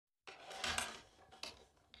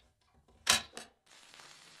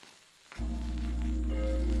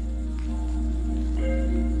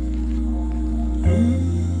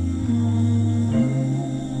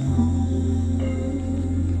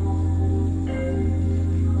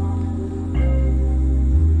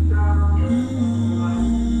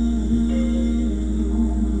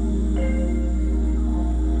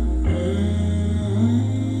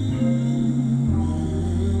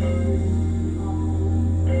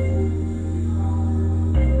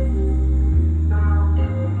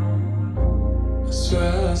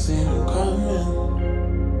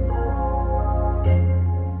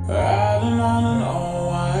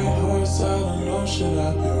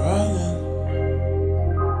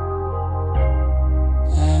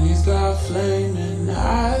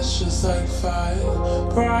eyes just like fire,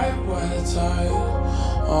 bright white tire.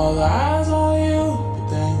 All the eyes on you, but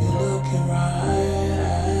then you're looking right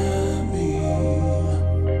at me.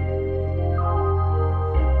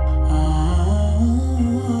 I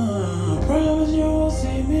promise you will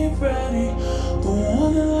see me ready. The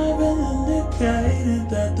one that I've been indicating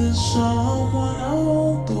that there's someone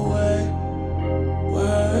on the way.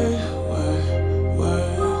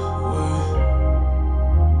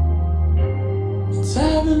 It's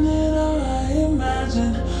happening, all I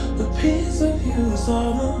imagine. The piece of you is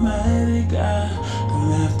automatic. I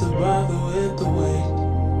don't have to bother with the wait.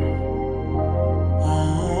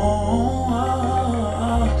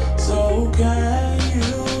 So can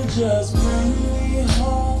you just bring me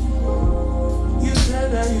home? You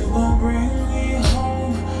said that you gon' bring me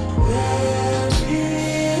home. Let me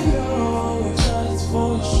know if that's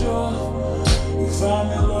for sure. You found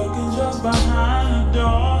me looking just behind the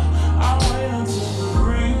door. I'll wait until you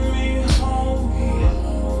bring me home.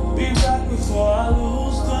 Be back before I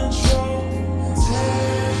lose control.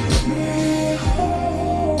 Take me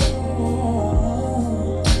home.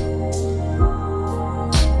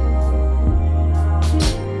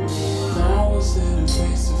 Now we're sitting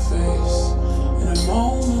face to face in a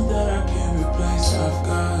moment that I can't replace. I've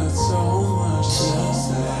got so much to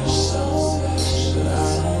say, but I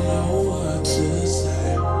don't know what to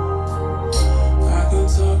say. I could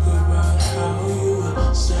talk about how you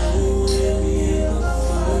were standing with me in the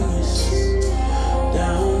furnace,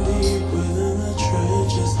 down deep within the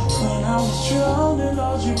trenches. When I was drowning,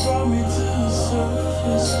 Lord, you brought me to the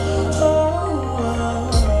surface.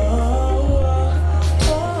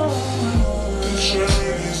 The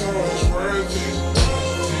journey's always worth it.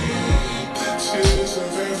 The tears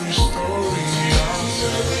of every story I'm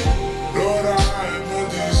telling. Lord, I'm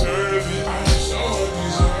undeserving. I so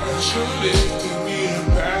deserve you lifted me a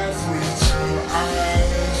path every time I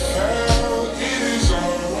fell. It is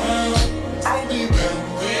all well. I'm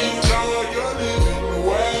depending, Lord, you're living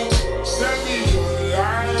well. Send me your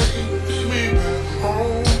light, lead me back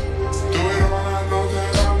home. Do it all, I know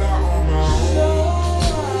that I'm not on my own.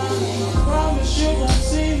 I promise you won't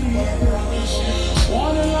see me.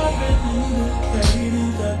 Wanna love and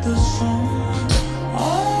indicating that the sun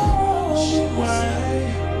on the way.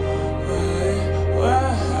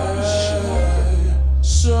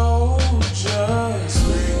 So just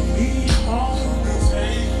bring me home.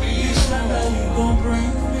 You said that you gon'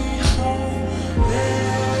 bring me home.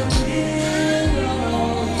 Let me know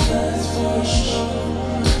if that's for sure.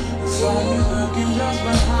 Find me looking just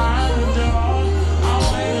behind the